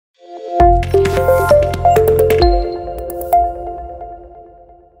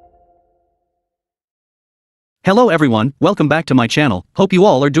Hello everyone, welcome back to my channel, hope you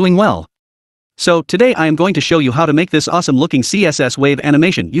all are doing well. So today I am going to show you how to make this awesome looking CSS wave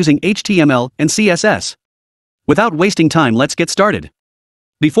animation using HTML and CSS. Without wasting time, let's get started.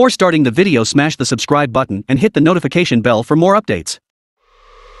 Before starting the video, smash the subscribe button and hit the notification bell for more updates.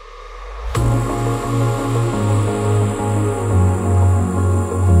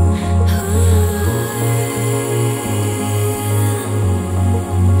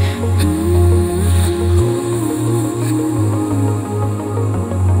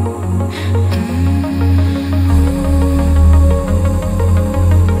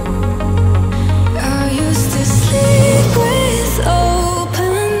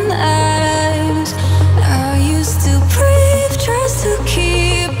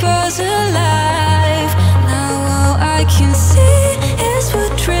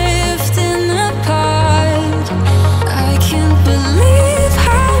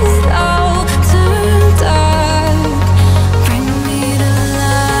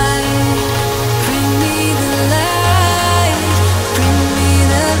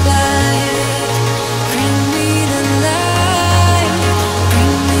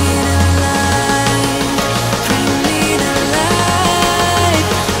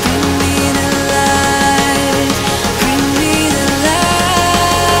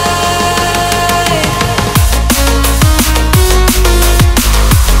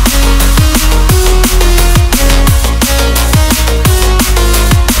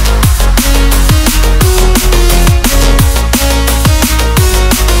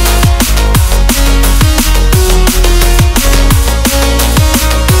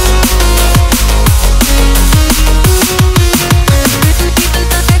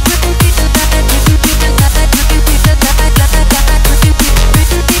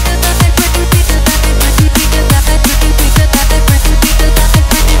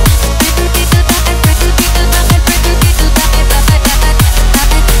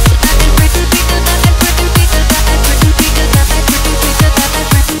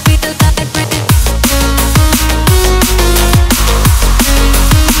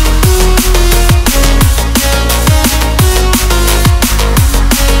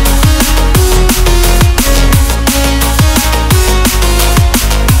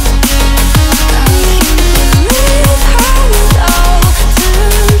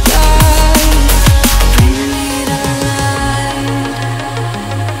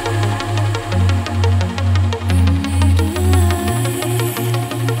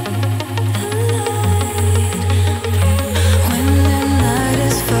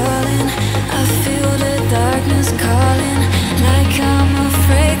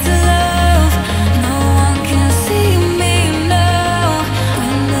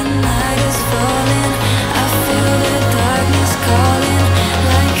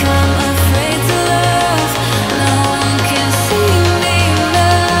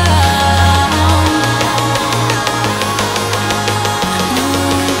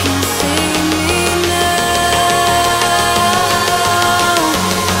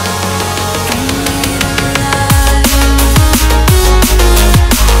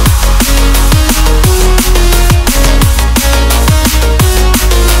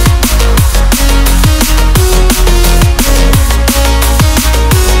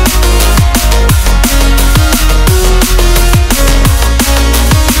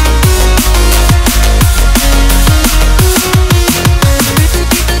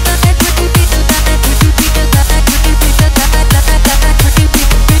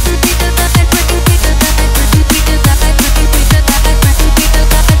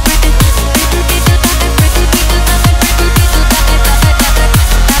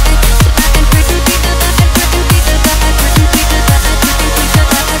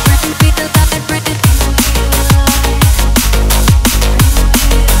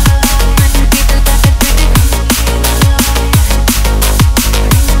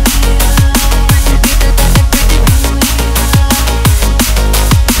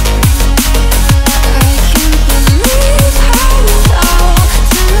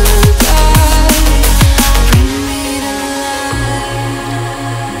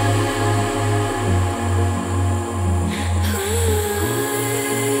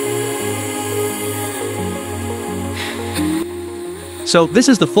 So this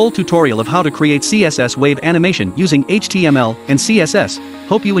is the full tutorial of how to create CSS wave animation using HTML and CSS.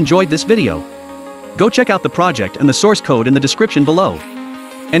 Hope you enjoyed this video. Go check out the project and the source code in the description below.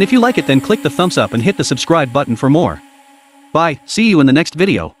 And if you like it, then click the thumbs up and hit the subscribe button for more. Bye, see you in the next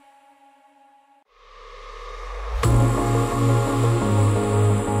video.